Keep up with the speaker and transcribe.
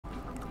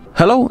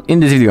Hello, in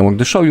this video I'm going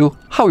to show you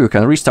how you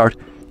can restart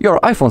your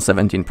iPhone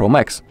 17 Pro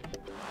Max.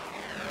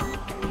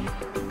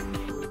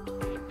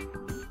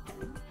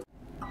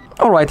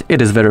 Alright,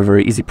 it is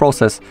very easy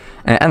process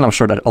and I'm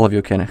sure that all of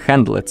you can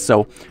handle it.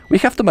 So we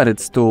have two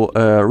methods to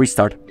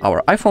restart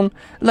our iPhone.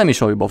 Let me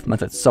show you both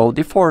methods. So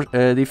the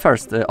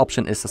first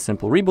option is a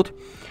simple reboot.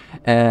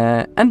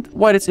 And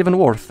why it's even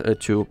worth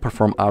to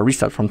perform a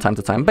restart from time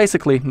to time.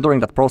 Basically,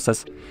 during that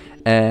process,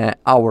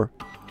 our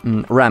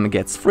RAM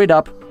gets freed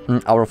up,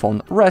 our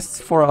phone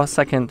rests for a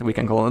second, we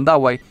can call it that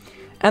way,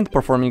 and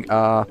performing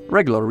a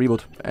regular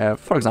reboot,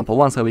 for example,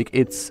 once a week,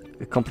 it's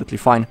completely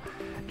fine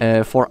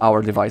for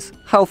our device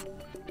health.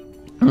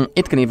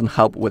 It can even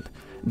help with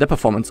the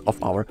performance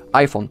of our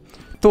iPhone.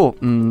 To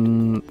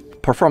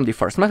perform the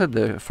first method,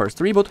 the first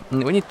reboot,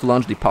 we need to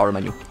launch the power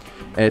menu.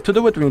 To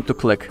do it, we need to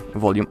click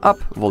volume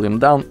up, volume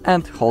down,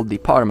 and hold the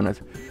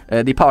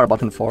power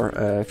button for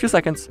a few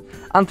seconds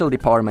until the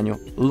power menu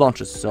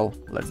launches. So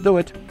let's do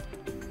it.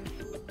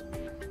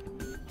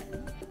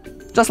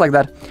 Just like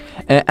that.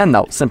 And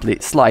now simply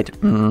slide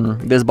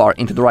this bar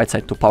into the right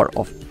side to power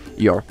off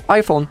your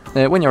iPhone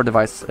when your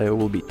device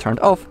will be turned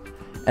off.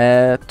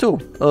 To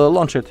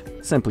launch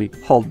it, simply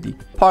hold the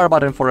power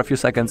button for a few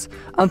seconds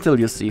until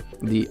you see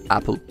the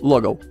Apple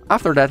logo.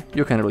 After that,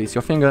 you can release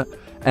your finger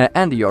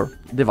and your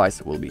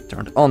device will be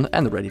turned on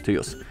and ready to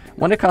use.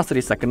 When it comes to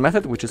the second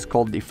method, which is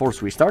called the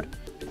force restart,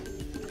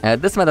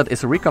 this method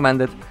is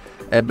recommended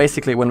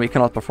basically when we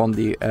cannot perform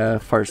the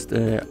first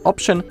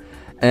option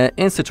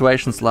in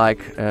situations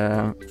like,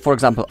 for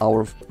example,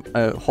 our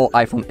whole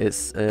iPhone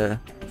is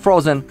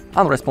frozen,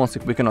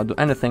 unresponsive, we cannot do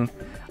anything,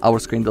 our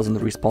screen doesn't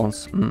respond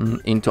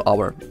into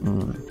our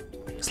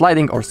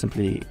sliding, or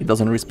simply it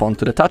doesn't respond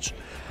to the touch.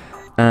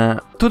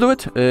 To do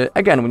it,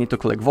 again, we need to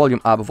click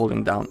volume up,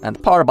 volume down,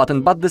 and power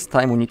button, but this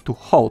time we need to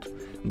hold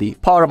the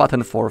power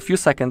button for a few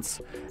seconds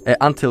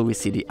until we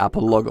see the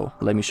Apple logo.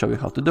 Let me show you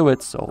how to do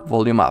it. So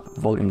volume up,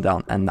 volume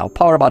down, and now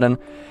power button.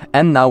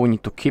 And now we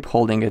need to keep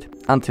holding it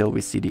until we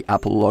see the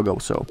Apple logo.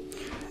 So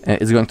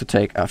it's going to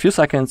take a few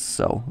seconds,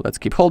 so let's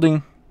keep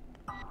holding.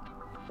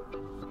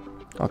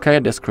 Okay,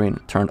 the screen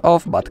turned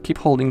off, but keep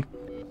holding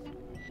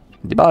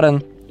the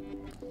button.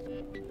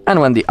 And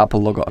when the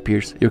Apple logo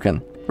appears, you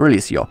can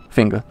release your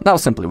finger. Now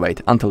simply wait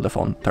until the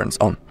phone turns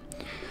on.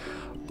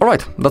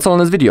 Alright, that's all in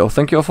this video.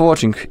 Thank you all for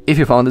watching. If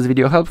you found this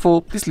video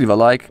helpful, please leave a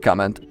like,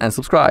 comment and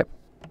subscribe.